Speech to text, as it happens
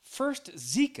First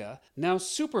Zika, now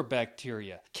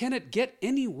superbacteria. Can it get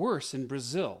any worse in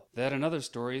Brazil? That and other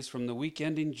stories from the week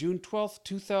ending June 12,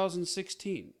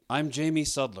 2016. I'm Jamie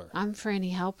Sudler. I'm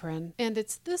Franny Halperin, and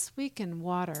it's This Week in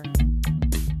Water.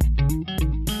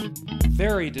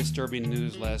 Very disturbing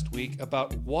news last week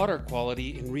about water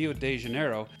quality in Rio de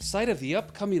Janeiro, site of the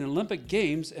upcoming Olympic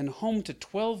Games and home to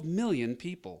 12 million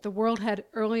people. The world had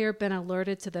earlier been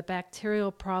alerted to the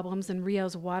bacterial problems in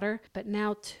Rio's water, but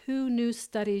now 2 new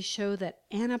studies show that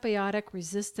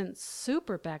antibiotic-resistant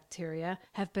superbacteria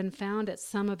have been found at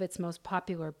some of its most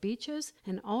popular beaches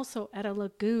and also at a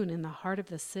lagoon in the heart of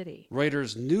the city.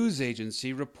 Reuters news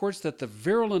agency reports that the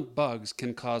virulent bugs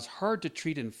can cause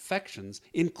hard-to-treat infections,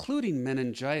 including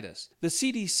meningitis. The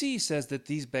CDC says that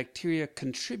these bacteria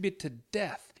contribute to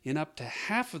death in up to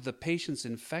half of the patients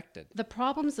infected. The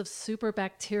problems of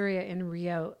superbacteria in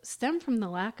Rio stem from the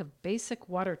lack of basic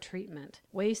water treatment.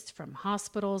 Waste from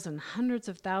hospitals and hundreds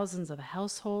of thousands of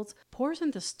households pours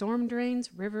into storm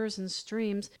drains, rivers, and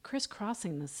streams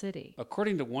crisscrossing the city.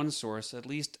 According to one source, at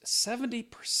least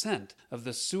 70% of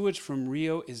the sewage from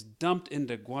Rio is dumped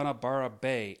into Guanabara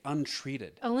Bay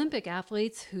untreated. Olympic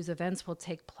athletes whose events will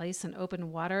take place in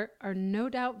open water are no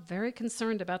doubt very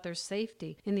concerned about their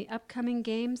safety in the upcoming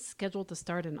games scheduled to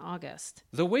start in August.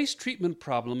 The waste treatment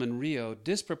problem in Rio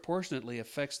disproportionately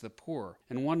affects the poor,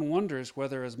 and one wonders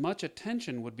whether as much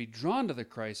attention would be drawn to the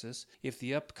crisis if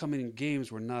the upcoming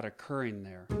games were not occurring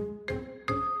there.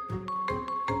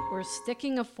 We're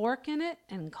sticking a fork in it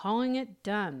and calling it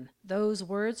done. Those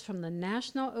words from the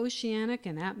National Oceanic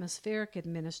and Atmospheric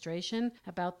Administration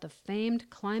about the famed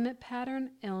climate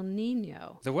pattern El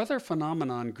Niño. The weather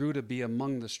phenomenon grew to be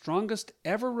among the strongest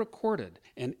ever recorded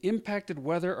and impacted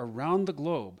weather around the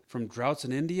globe, from droughts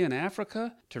in India and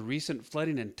Africa to recent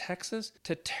flooding in Texas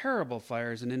to terrible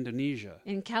fires in Indonesia.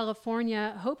 In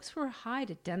California, hopes were high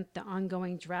to dent the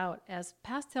ongoing drought as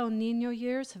past El Niño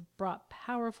years have brought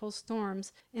powerful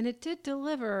storms, and it did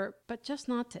deliver, but just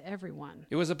not to everyone.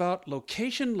 It was about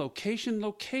location,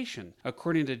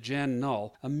 according to Jan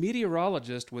Null, a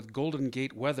meteorologist with Golden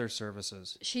Gate Weather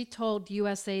Services. She told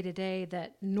USA Today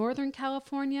that Northern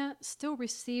California still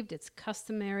received its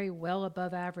customary well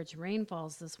above average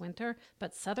rainfalls this winter,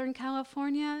 but Southern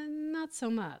California, not so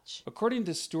much. According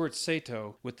to Stuart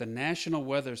Sato with the National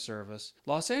Weather Service,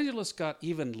 Los Angeles got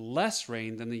even less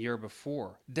rain than the year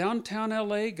before. Downtown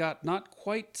LA got not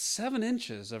quite 7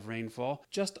 inches of rainfall,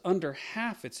 just under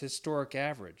half its historic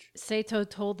average. Sato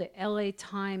told the LA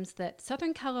Times that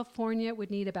Southern California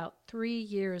would need about 3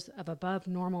 years of above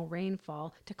normal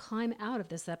rainfall to climb out of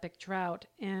this epic drought,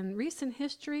 and recent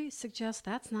history suggests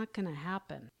that's not going to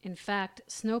happen. In fact,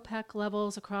 snowpack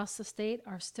levels across the state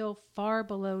are still far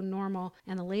below normal,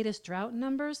 and the latest drought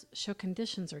numbers show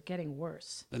conditions are getting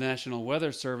worse. The National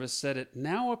Weather Service said it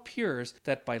now appears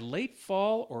that by late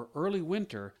fall or early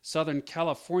winter, Southern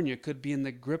California could be in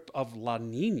the grip of La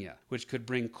Niña, which could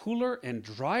bring cooler and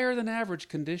drier than average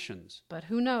conditions. But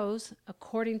who knows?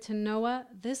 According to NOAA,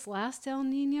 this last El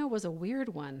Niño was a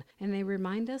weird one, and they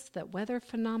remind us that weather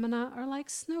phenomena are like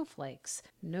snowflakes.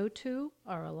 No two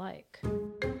are alike.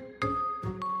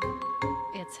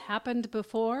 It's happened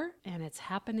before, and it's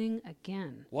happening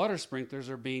again. Water sprinklers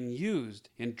are being used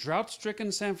in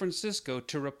drought-stricken San Francisco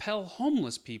to repel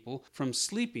homeless people from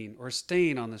sleeping or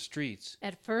staying on the streets.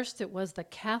 At first, it was the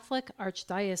Catholic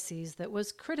Archdiocese that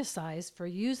was criticized for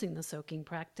using the soaking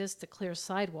practice to clear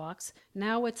sidewalks.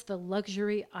 Now it's the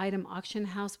luxury item auction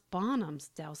house Bonhams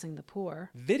dousing the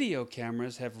poor. Video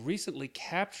cameras have recently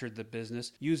captured the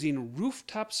business using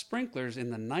rooftop sprinklers in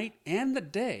the night and the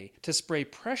day to spray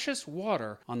precious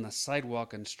water on the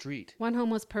sidewalk and street. One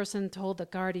homeless person told The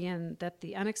Guardian that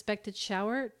the unexpected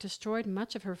shower destroyed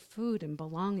much of her food and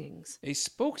belongings. A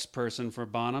spokesperson for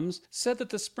Bonhams said that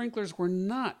the sprinklers were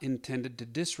not intended to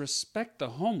disrespect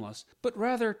the homeless, but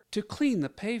rather to clean the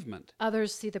pavement.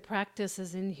 Others see the practice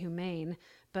as inhumane,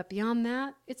 but beyond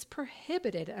that, it's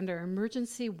prohibited under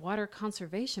emergency water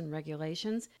conservation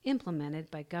regulations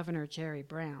implemented by Governor Jerry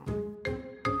Brown.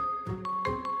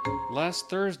 Last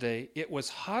Thursday, it was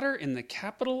hotter in the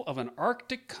capital of an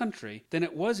Arctic country than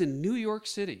it was in New York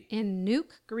City. In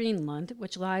Nuuk, Greenland,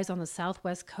 which lies on the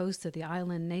southwest coast of the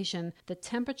island nation, the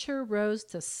temperature rose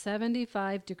to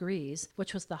 75 degrees,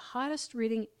 which was the hottest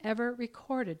reading ever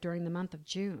recorded during the month of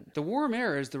June. The warm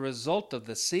air is the result of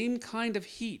the same kind of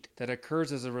heat that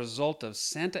occurs as a result of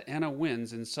Santa Ana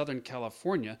winds in Southern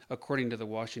California, according to the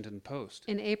Washington Post.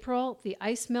 In April, the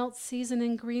ice melt season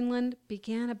in Greenland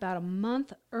began about a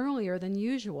month earlier earlier than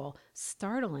usual,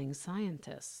 startling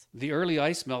scientists. The early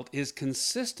ice melt is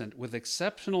consistent with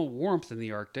exceptional warmth in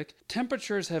the Arctic.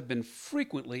 Temperatures have been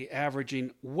frequently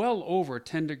averaging well over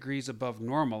 10 degrees above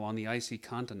normal on the icy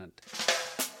continent.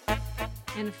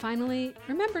 And finally,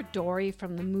 remember Dory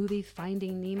from the movie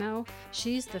Finding Nemo?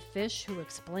 She's the fish who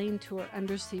explained to her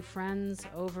undersea friends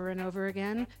over and over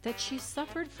again that she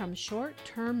suffered from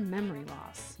short-term memory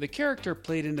loss. The character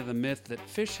played into the myth that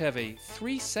fish have a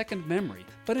 3-second memory,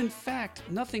 but in fact,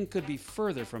 nothing could be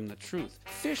further from the truth.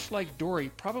 Fish like Dory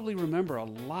probably remember a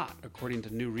lot, according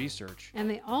to new research. And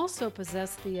they also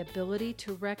possess the ability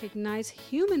to recognize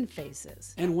human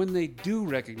faces. And when they do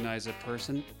recognize a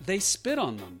person, they spit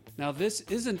on them. Now, this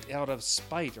isn't out of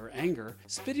spite or anger.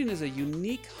 Spitting is a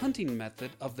unique hunting method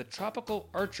of the tropical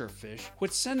archerfish,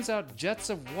 which sends out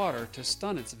jets of water to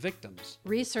stun its victims.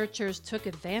 Researchers took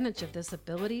advantage of this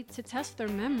ability to test their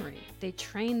memory. They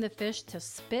trained the fish to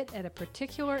spit at a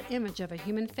particular image of a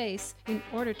human face in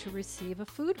order to receive a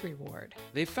food reward.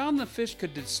 They found the fish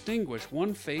could distinguish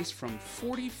one face from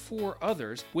 44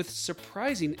 others with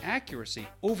surprising accuracy,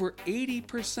 over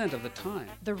 80% of the time.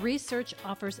 The research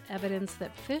offers evidence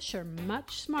that fish are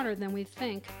much smarter than we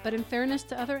think, but in fairness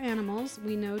to other animals,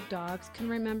 we know dogs can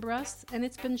remember us, and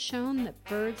it's been shown that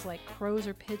birds like crows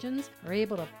or pigeons are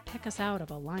able to pick us out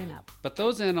of a lineup. But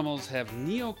those animals have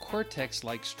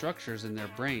neocortex-like structures in their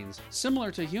brains,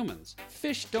 similar to humans.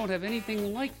 Fish don't have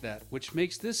anything like that, which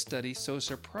makes this study so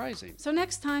surprising. So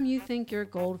next time you think your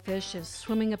goldfish is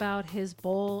swimming about his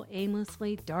bowl,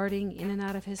 aimlessly darting in and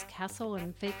out of his castle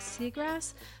in fake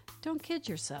seagrass, don't kid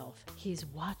yourself. He's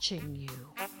watching you.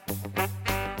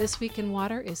 This Week in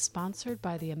Water is sponsored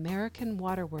by the American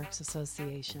Waterworks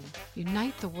Association.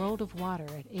 Unite the world of water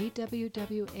at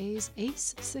AWWA's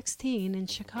ACE 16 in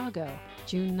Chicago,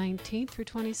 June 19th through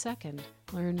 22nd.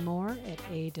 Learn more at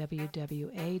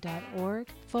awwa.org/ACE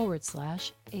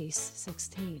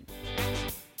 16.